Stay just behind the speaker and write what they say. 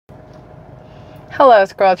Hello,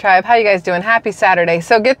 Squirrel Tribe. How you guys doing? Happy Saturday.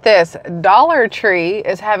 So get this, Dollar Tree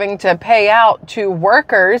is having to pay out to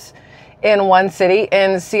workers in one city,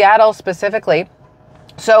 in Seattle specifically.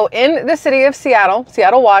 So in the city of Seattle,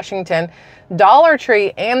 Washington, Dollar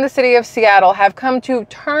Tree and the city of Seattle have come to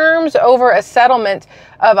terms over a settlement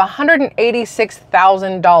of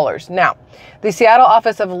 $186,000. Now, the Seattle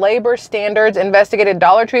Office of Labor Standards investigated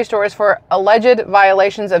Dollar Tree stores for alleged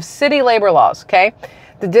violations of city labor laws, okay?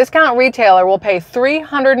 The discount retailer will pay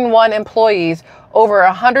 301 employees over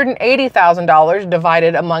 $180,000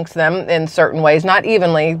 divided amongst them in certain ways, not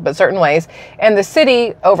evenly, but certain ways, and the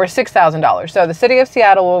city over $6,000. So the city of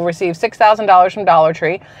Seattle will receive $6,000 from Dollar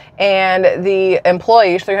Tree, and the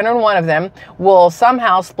employees, 301 of them, will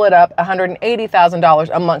somehow split up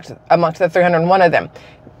 $180,000 amongst the 301 of them.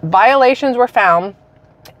 Violations were found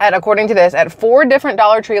according to this, at 4 different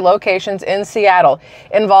Dollar Tree locations in Seattle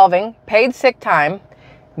involving paid sick time,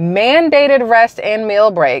 mandated rest and meal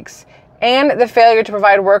breaks, and the failure to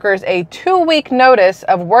provide workers a 2-week notice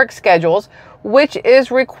of work schedules, which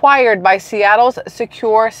is required by Seattle's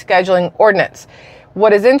secure scheduling ordinance.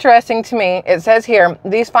 What is interesting to me, it says here,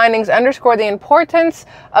 these findings underscore the importance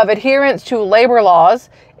of adherence to labor laws,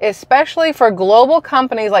 especially for global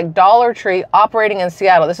companies like Dollar Tree operating in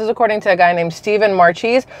Seattle. This is according to a guy named Stephen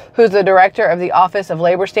Marchese, who's the director of the Office of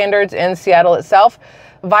Labor Standards in Seattle itself.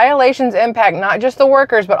 Violations impact not just the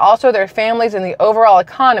workers, but also their families and the overall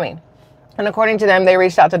economy. And according to them, they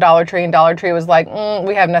reached out to Dollar Tree, and Dollar Tree was like,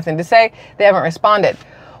 we have nothing to say. They haven't responded.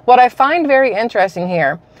 What I find very interesting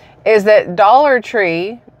here is that Dollar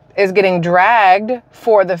Tree is getting dragged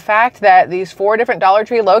for the fact that these 4 different Dollar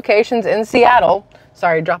Tree locations in Seattle,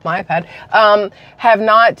 sorry, dropped my iPad, have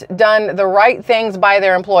not done the right things by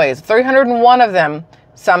their employees. 301 of them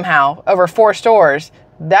somehow over 4 stores.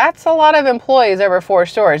 That's a lot of employees over 4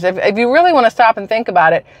 stores. If you really want to stop and think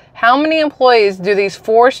about it, how many employees do these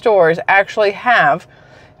 4 stores actually have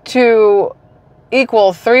to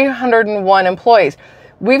equal 301 employees?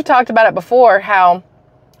 We've talked about it before, how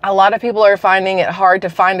a lot of people are finding it hard to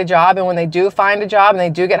find a job, and when they do find a job and they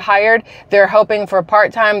do get hired, they're hoping for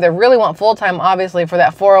part-time. They really want full-time, obviously, for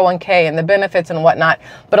that 401k and the benefits and whatnot.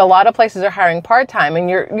 But a lot of places are hiring part-time, and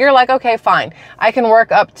you're like, okay, fine, I can work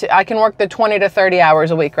the 20 to 30 hours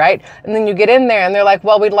a week, right? And then you get in there and they're like,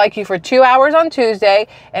 well, we'd like you for 2 hours on Tuesday,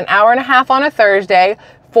 an hour and a half on a Thursday,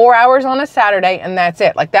 4 hours on a Saturday, and that's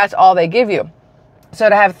it. Like, that's all they give you. So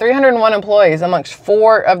to have 301 employees amongst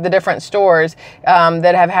 4 of the different stores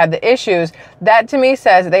that have had the issues, that to me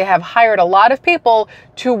says they have hired a lot of people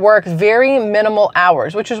to work very minimal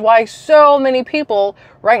hours, which is why so many people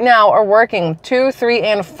right now are working 2, 3,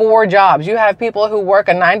 and 4 jobs. You have people who work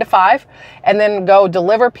a 9 to 5 and then go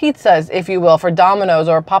deliver pizzas, if you will, for Domino's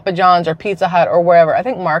or Papa John's or Pizza Hut or wherever. I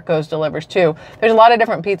think Marco's delivers too. There's a lot of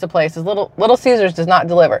different pizza places. Little Caesars does not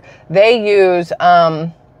deliver. They use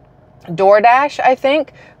DoorDash, I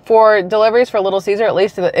think, for deliveries for Little Caesar, at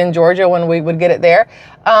least in Georgia when we would get it there.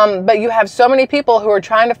 But you have so many people who are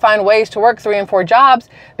trying to find ways to work 3 and 4 jobs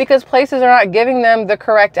because places are not giving them the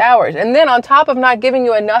correct hours. And then on top of not giving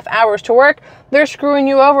you enough hours to work, they're screwing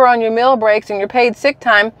you over on your meal breaks and your paid sick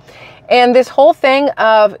time. And this whole thing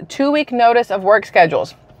of 2-week notice of work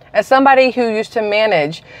schedules. As somebody who used to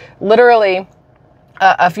manage literally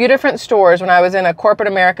a few different stores when I was in a corporate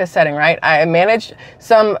America setting, right? I managed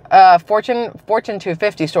some Fortune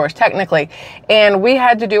 250 stores technically, and we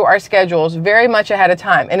had to do our schedules very much ahead of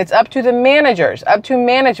time. And it's up to the managers, up to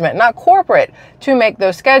management, not corporate, to make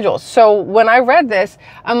those schedules. So when I read this,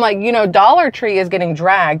 I'm like, you know, Dollar Tree is getting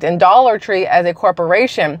dragged, and Dollar Tree as a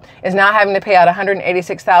corporation is now having to pay out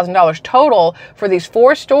 $186,000 total for these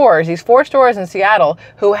 4 stores in Seattle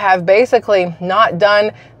who have basically not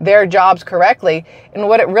done their jobs correctly. And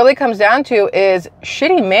what it really comes down to is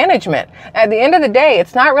shitty management. At the end of the day,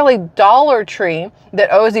 it's not really Dollar Tree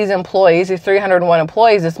that owes these employees, these 301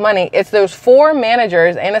 employees, this money. It's those 4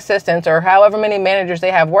 managers and assistants, or however many managers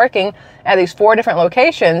they have working at these 4 different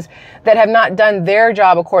locations, that have not done their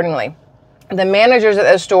job accordingly. The managers at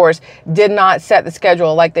those stores did not set the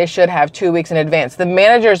schedule like they should have 2 weeks in advance. The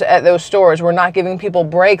managers at those stores were not giving people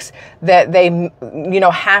breaks that they,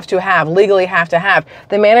 legally have to have.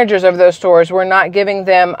 The managers of those stores were not giving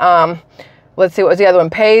them, let's see, what was the other one?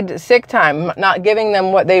 Paid sick time, not giving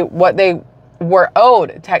them what they were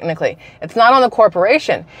owed technically. It's not on the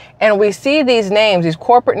corporation. And we see these names, these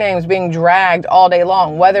corporate names being dragged all day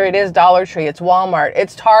long, whether it is Dollar Tree, it's Walmart,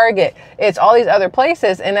 it's Target, it's all these other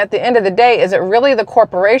places. And at the end of the day, is it really the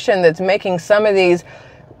corporation that's making some of these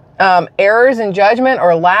errors in judgment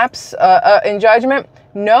or lapse in judgment?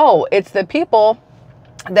 No, it's the people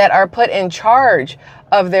that are put in charge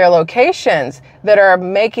of their locations that are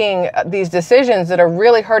making these decisions that are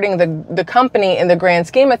really hurting the company in the grand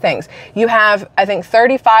scheme of things. You have, I think,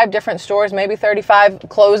 35 different stores, maybe 35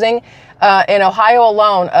 closing in Ohio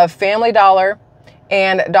alone of Family Dollar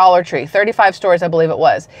and Dollar Tree. 35 stores, I believe it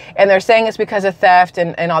was. And they're saying it's because of theft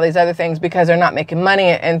and all these other things because they're not making money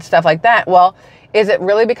and stuff like that. Well, is it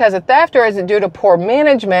really because of theft, or is it due to poor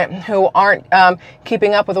management who aren't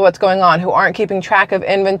keeping up with what's going on, who aren't keeping track of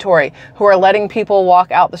inventory, who are letting people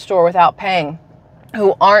walk out the store without paying,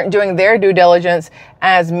 who aren't doing their due diligence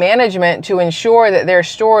as management to ensure that their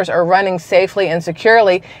stores are running safely and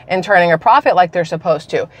securely and turning a profit like they're supposed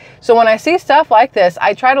to? So when I see stuff like this,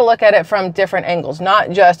 I try to look at it from different angles, not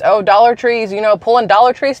just, oh, Dollar Tree's, pulling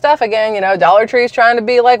Dollar Tree stuff again, Dollar Tree's trying to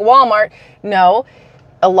be like Walmart. No.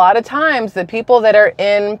 A lot of times the people that are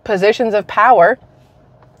in positions of power,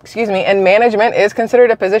 and management is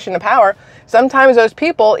considered a position of power, sometimes those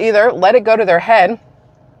people either let it go to their head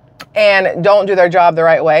and don't do their job the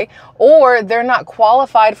right way, or they're not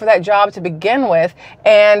qualified for that job to begin with.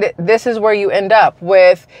 And this is where you end up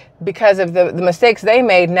with, because of the mistakes they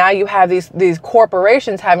made, now you have these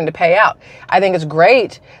corporations having to pay out. I think it's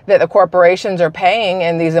great that the corporations are paying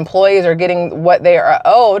and these employees are getting what they are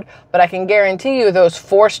owed, but I can guarantee you those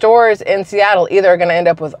 4 stores in Seattle either are going to end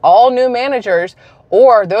up with all new managers,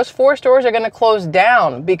 or those 4 stores are going to close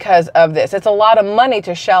down because of this. It's a lot of money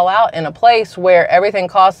to shell out in a place where everything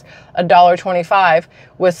costs $1.25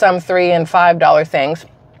 with some $3 and $5 things.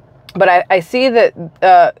 But I see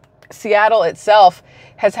that Seattle itself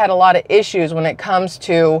has had a lot of issues when it comes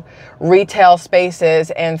to retail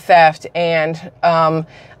spaces and theft and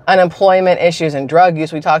unemployment issues and drug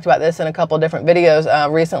use. We talked about this in a couple of different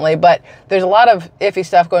videos recently, but there's a lot of iffy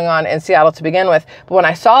stuff going on in Seattle to begin with. But when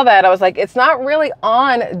I saw that, I was like, it's not really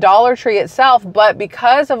on Dollar Tree itself, but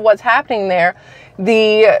because of what's happening there,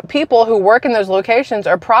 the people who work in those locations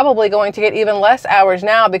are probably going to get even less hours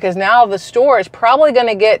now, because now the store is probably going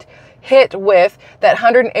to get hit with that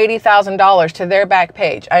 $180,000 to their back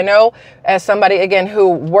page. I know, as somebody again who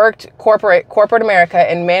worked corporate America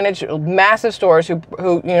and managed massive stores, who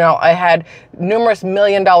I had numerous $1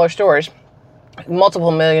 million stores,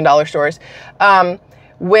 multiple $1 million stores.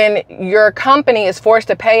 When your company is forced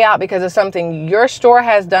to pay out because of something your store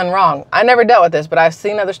has done wrong, I never dealt with this, but I've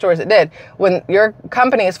seen other stores that did. When your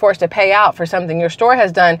company is forced to pay out for something your store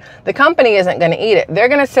has done, the company isn't going to eat it. They're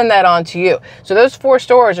going to send that on to you. So those 4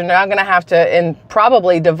 stores are now going to have to and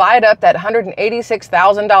probably divide up that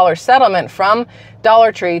 $186,000 settlement from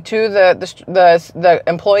Dollar Tree to the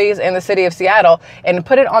employees in the city of Seattle and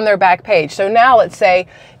put it on their back page. So now let's say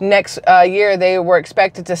next year they were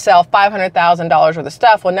expected to sell $500,000 worth of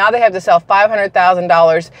stuff. Well, now they have to sell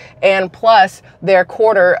 $500,000 and plus their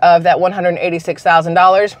quarter of that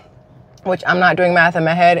 $186,000, which I'm not doing math in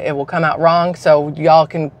my head. It will come out wrong. So y'all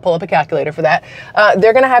can pull up a calculator for that.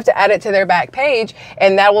 They're going to have to add it to their back page,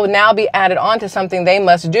 and that will now be added on to something they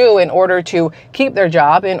must do in order to keep their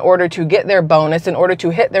job, in order to get their bonus, in order to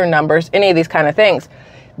hit their numbers, any of these kind of things.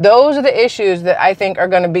 Those are the issues that I think are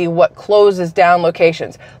going to be what closes down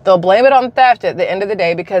locations. They'll blame it on theft at the end of the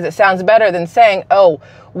day because it sounds better than saying, oh,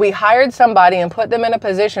 we hired somebody and put them in a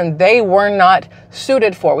position they were not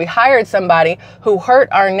suited for. We hired somebody who hurt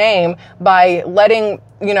our name by letting,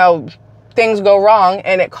 things go wrong,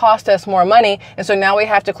 and it cost us more money. And so now we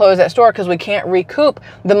have to close that store because we can't recoup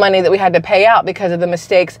the money that we had to pay out because of the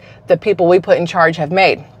mistakes the people we put in charge have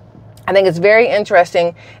made. I think it's very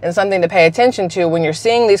interesting and something to pay attention to when you're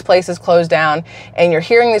seeing these places close down and you're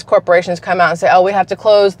hearing these corporations come out and say, oh, we have to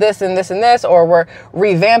close this and this and this, or we're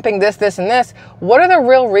revamping this, this and this. What are the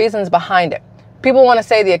real reasons behind it? People want to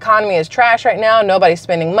say the economy is trash right now, nobody's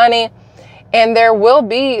spending money. And there will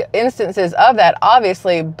be instances of that,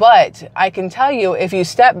 obviously, but I can tell you, if you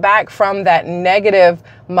step back from that negative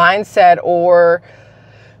mindset or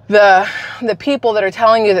the people that are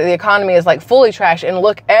telling you that the economy is like fully trash and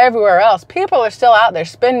look everywhere else, people are still out there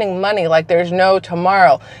spending money like there's no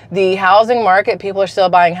tomorrow. The housing market, people are still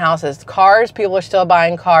buying houses. Cars, people are still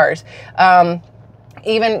buying cars.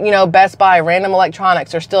 Even, Best Buy, random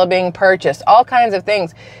electronics are still being purchased, all kinds of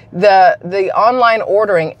things. The online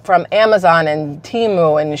ordering from Amazon and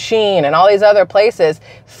Temu and Shein and all these other places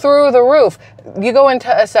through the roof. You go into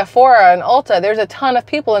a Sephora and Ulta, there's a ton of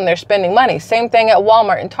people in there spending money. Same thing at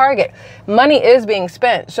Walmart and Target. Money is being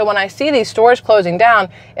spent. So when I see these stores closing down,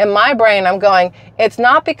 in my brain, I'm going, it's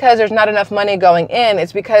not because there's not enough money going in.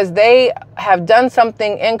 It's because they have done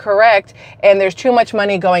something incorrect and there's too much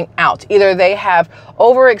money going out. Either they have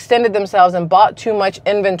overextended themselves and bought too much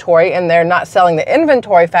inventory and they're not selling the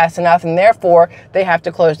inventory fast enough and therefore they have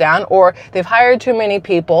to close down, or they've hired too many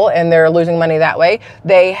people and they're losing money that way.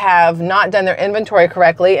 They have not done their inventory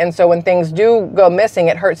correctly, and so when things do go missing,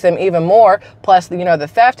 it hurts them even more, plus, you know, the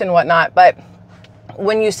theft and whatnot. But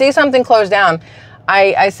when you see something close down,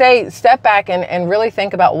 I say step back and really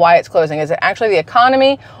think about why it's closing. Is it actually the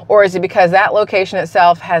economy, or is it because that location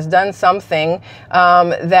itself has done something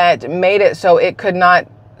that made it so it could not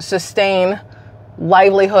sustain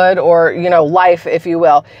livelihood or, you know, life, if you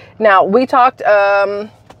will? Now, we talked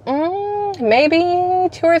maybe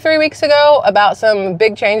 2 or 3 weeks ago about some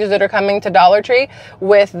big changes that are coming to Dollar Tree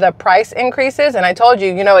with the price increases. And I told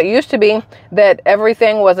you, you know, it used to be that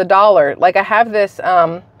everything was $1. Like I have this,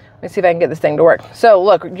 let me see if I can get this thing to work. So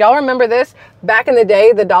look, y'all remember this? Back in the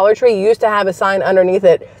day, the Dollar Tree used to have a sign underneath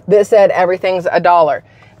it that said everything's $1.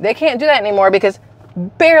 They can't do that anymore because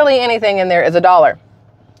barely anything in there is $1.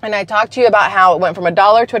 And I talked to you about how it went from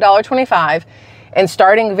 $1 to $1.25. And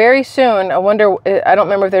starting very soon, I don't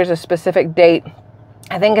remember if there's a specific date.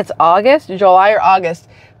 I think it's August, July or August.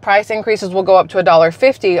 Price increases will go up to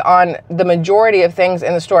 $1.50 on the majority of things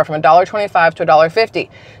in the store, from $1.25 to $1.50.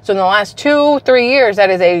 So in the last 2-3 years, that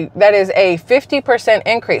is a 50%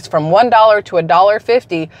 increase from $1 to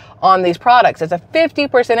 $1.50 on these products. It's a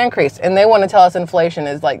 50% increase, and they want to tell us inflation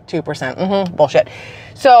is like 2%. Bullshit.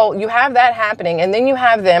 So you have that happening, and then you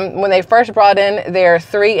have them, when they first brought in their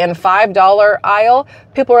 $3 and $5 aisle,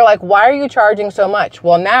 people were like, why are you charging so much?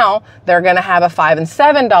 Well, now they're going to have a $5 and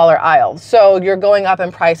 $7 aisle. So you're going up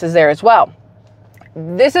in prices there as well.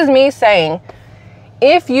 This is me saying,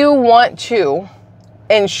 if you want to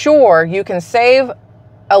ensure you can save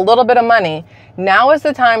a little bit of money, now is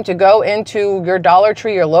the time to go into your Dollar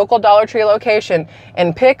Tree, your local Dollar Tree location,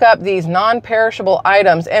 and pick up these non-perishable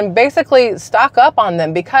items and basically stock up on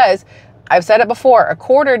them, because I've said it before, a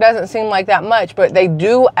quarter doesn't seem like that much, but they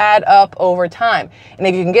do add up over time. And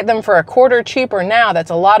if you can get them for a quarter cheaper now,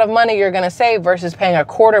 that's a lot of money you're going to save versus paying a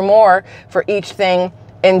quarter more for each thing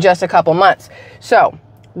in just a couple months. So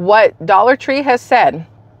what Dollar Tree has said,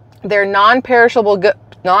 their non-perishable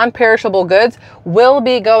goods will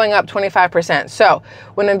be going up 25%. So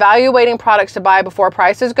when evaluating products to buy before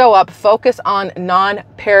prices go up, focus on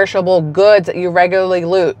non-perishable goods that you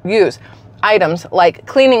regularly use. Items like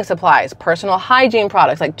cleaning supplies, personal hygiene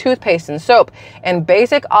products like toothpaste and soap, and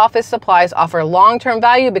basic office supplies offer long-term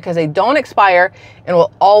value because they don't expire and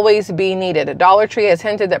will always be needed. Dollar Tree has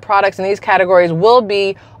hinted that products in these categories will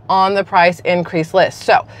be on the price increase list.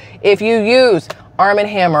 So if you use Arm &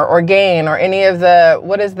 Hammer or Gain or any of the,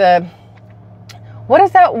 what is that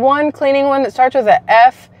one cleaning one that starts with a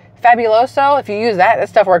F? Fabuloso. If you use that, that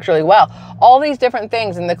stuff works really well. All these different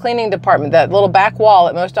things in the cleaning department, that little back wall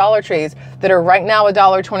at most Dollar Trees that are right now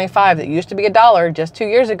 $1.25, that used to be $1 just 2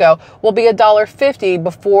 years ago, will be $1.50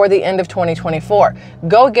 before the end of 2024.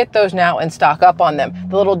 Go get those now and stock up on them.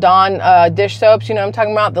 The little Dawn dish soaps, you know what I'm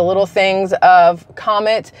talking about? The little things of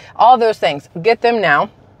Comet, all those things. Get them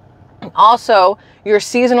now. Also, your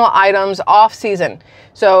seasonal items off season.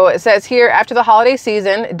 So it says here, after the holiday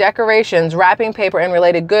season, decorations, wrapping paper, and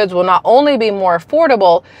related goods will not only be more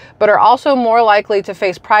affordable, but are also more likely to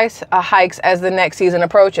face price hikes as the next season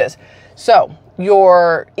approaches. So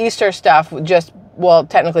your Easter stuff well,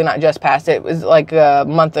 technically not just passed. It was like a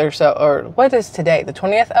month or so, or what is today? The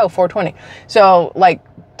 20th? Oh, 4/20. So like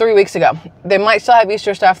 3 weeks ago. They might still have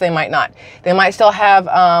Easter stuff. They might not. They might still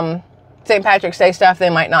have, St. Patrick's Day stuff,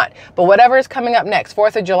 they might not. But whatever is coming up next,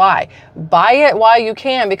 4th of July, buy it while you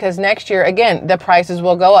can, because next year, again, the prices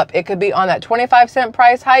will go up. It could be on that 25-cent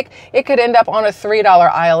price hike. It could end up on a $3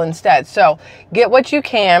 aisle instead. So get what you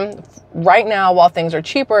can right now while things are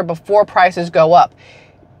cheaper before prices go up.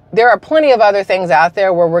 There are plenty of other things out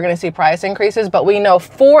there where we're going to see price increases, but we know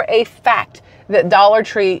for a fact that Dollar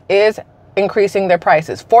Tree is increasing their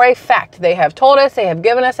prices. For a fact, they have told us, they have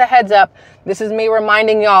given us a heads up. This is me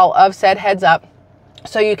reminding y'all of said heads up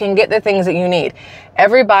so you can get the things that you need.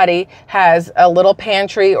 Everybody has a little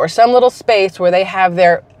pantry or some little space where they have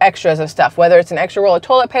their extras of stuff, whether it's an extra roll of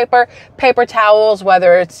toilet paper, paper towels,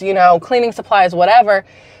 whether it's, you know, cleaning supplies, whatever.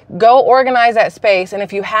 Go organize that space. And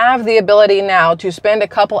if you have the ability now to spend a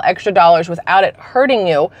couple extra dollars without it hurting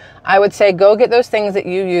you, I would say go get those things that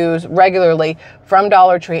you use regularly from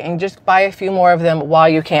Dollar Tree and just buy a few more of them while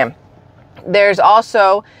you can. There's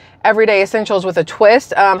also everyday essentials with a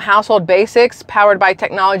twist, household basics powered by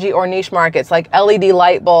technology or niche markets like LED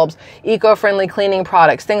light bulbs, eco-friendly cleaning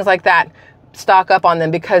products, things like that. Stock up on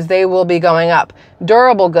them because they will be going up.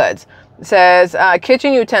 Durable goods. It says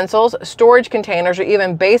kitchen utensils, storage containers, or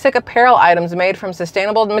even basic apparel items made from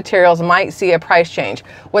sustainable materials might see a price change.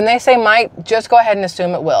 When they say might, just go ahead and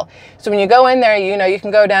assume it will. So when you go in there, you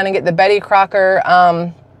can go down and get the Betty Crocker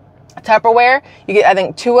Tupperware. You get, I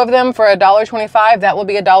think, 2 of them for $1.25. That will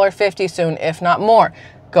be $1.50 soon, if not more.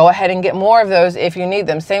 Go ahead and get more of those if you need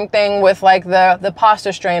them. Same thing with like the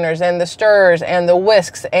pasta strainers and the stirrers and the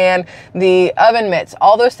whisks and the oven mitts.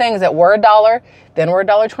 All those things that were $1, then were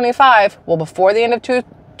 $1.25. Well, before the end of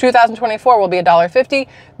 2024 will be $1.50.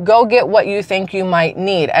 Go get what you think you might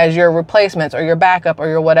need as your replacements or your backup or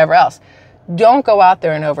your whatever else. Don't go out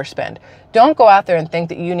there and overspend. Don't go out there and think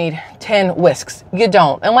that you need 10 whisks. You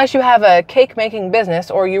don't, unless you have a cake making business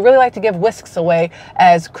or you really like to give whisks away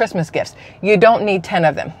as Christmas gifts. You don't need 10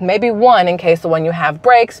 of them. Maybe 1 in case the one you have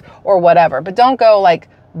breaks or whatever, but don't go like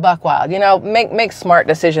buck wild. Make smart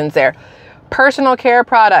decisions there. Personal care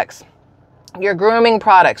products. Your grooming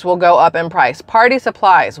products will go up in price. Party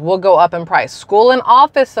supplies will go up in price. School and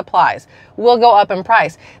office supplies will go up in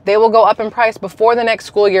price. They will go up in price before the next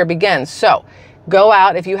school year begins. So go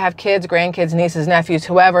out if you have kids, grandkids, nieces, nephews,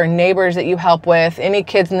 whoever, neighbors that you help with, any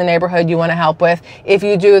kids in the neighborhood you want to help with. If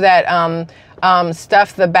you do that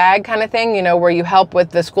stuff the bag kind of thing, where you help with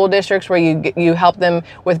the school districts, where you help them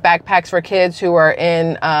with backpacks for kids who are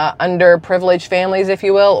in underprivileged families, if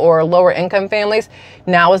you will, or lower income families.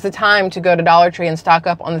 Now is the time to go to Dollar Tree and stock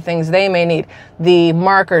up on the things they may need. The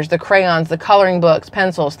markers, the crayons, the coloring books,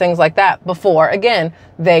 pencils, things like that before, again,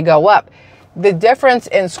 they go up. The difference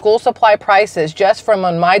in school supply prices just from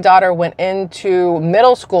when my daughter went into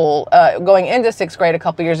middle school, going into 6th grade a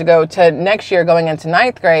couple years ago, to next year going into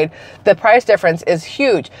 9th grade, the price difference is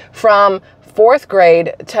huge. From 4th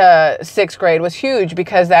grade to 6th grade was huge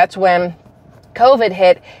because that's when COVID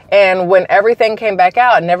hit, and when everything came back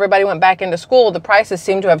out and everybody went back into school, the prices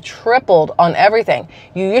seem to have tripled on everything.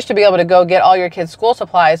 You used to be able to go get all your kids' school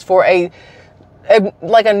supplies for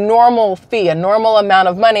like a normal fee, a normal amount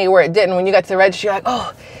of money, where it didn't. When you got to the register, you're like,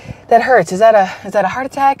 oh, that hurts. Is that a heart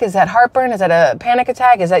attack? Is that heartburn? Is that a panic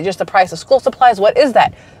attack? Is that just the price of school supplies? What is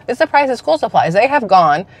that? It's the price of school supplies. They have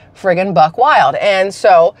gone friggin' buck wild. And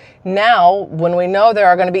so now when we know there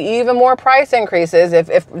are going to be even more price increases,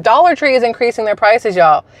 if Dollar Tree is increasing their prices,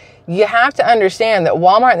 y'all, you have to understand that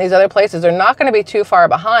Walmart and these other places are not going to be too far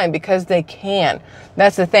behind because they can.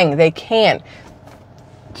 That's the thing. They can.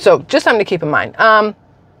 So just something to keep in mind.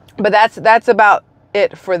 But that's about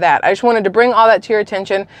it for that. I just wanted to bring all that to your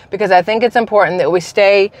attention because I think it's important that we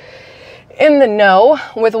stay in the know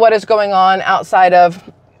with what is going on outside of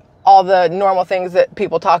all the normal things that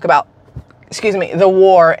people talk about. Excuse me, the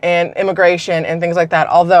war and immigration and things like that.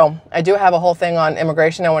 Although I do have a whole thing on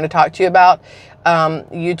immigration I want to talk to you about.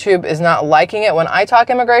 YouTube is not liking it when I talk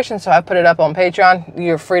immigration, so I put it up on Patreon.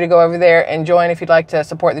 You're free to go over there and join if you'd like to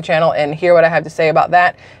support the channel and hear what I have to say about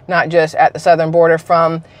that, not just at the southern border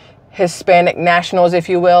from Hispanic nationals, if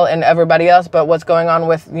you will, and everybody else, but what's going on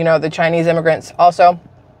with, the Chinese immigrants also.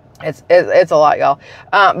 It's a lot, y'all.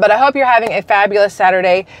 But I hope you're having a fabulous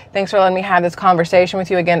Saturday. Thanks for letting me have this conversation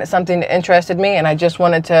with you again. It's something that interested me, and I just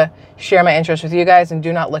wanted to share my interest with you guys. And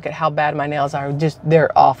do not look at how bad my nails are.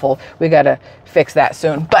 They're awful. We got to fix that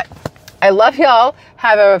soon. But I love y'all.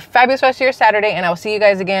 Have a fabulous rest of your Saturday, and I will see you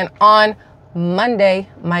guys again on Monday,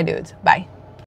 my dudes. Bye.